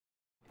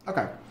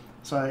Okay,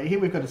 so here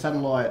we've got a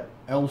satellite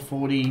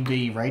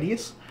L40W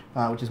Radius,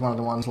 which is one of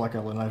the ones like a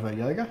Lenovo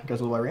Yoga, it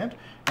goes all the way around.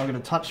 I've got a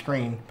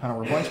touchscreen panel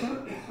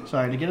replacement,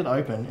 so to get it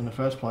open in the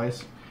first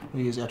place,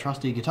 we use our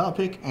trusty guitar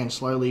pick and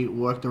slowly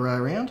work the way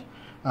around,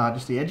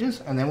 just the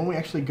edges, and then when we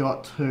actually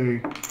got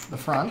to the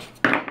front,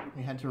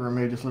 we had to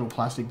remove this little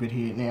plastic bit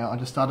here. Now I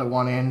just started at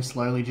one end,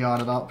 slowly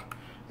jarred it up,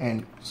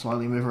 and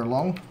slowly move it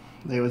along.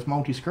 There was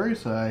multi-screw,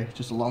 so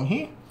just along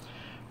here.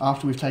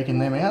 After we've taken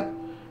them out,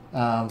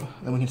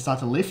 then we can start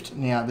to lift.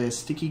 Now there's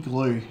sticky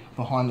glue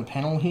behind the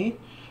panel here,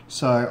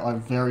 so I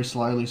very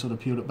slowly sort of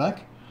peeled it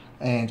back,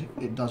 and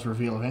it does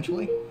reveal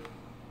eventually.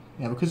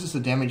 Now because it's a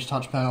damaged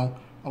touch panel,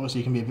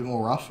 obviously it can be a bit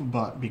more rough,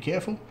 but be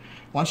careful.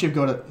 Once you've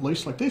got it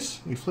loose like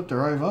this, we flipped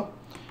her over,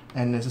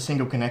 and there's a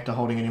single connector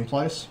holding it in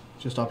place,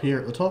 just up here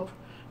at the top.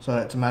 So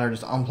it's a matter of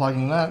just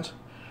unplugging that,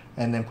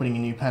 and then putting a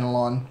new panel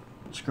on,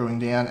 screwing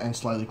down, and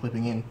slowly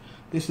clipping in.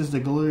 This is the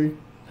glue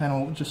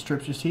panel, just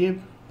strips just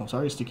here. Oh,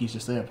 sorry, sticky's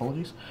just there,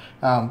 apologies.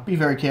 Be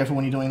very careful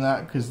when you're doing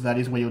that, because that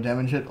is where you'll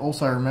damage it.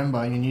 Also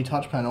remember, your new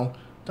touch panel,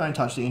 don't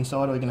touch the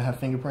inside or you're going to have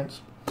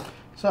fingerprints.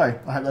 So,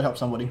 I hope that helps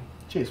somebody.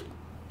 Cheers.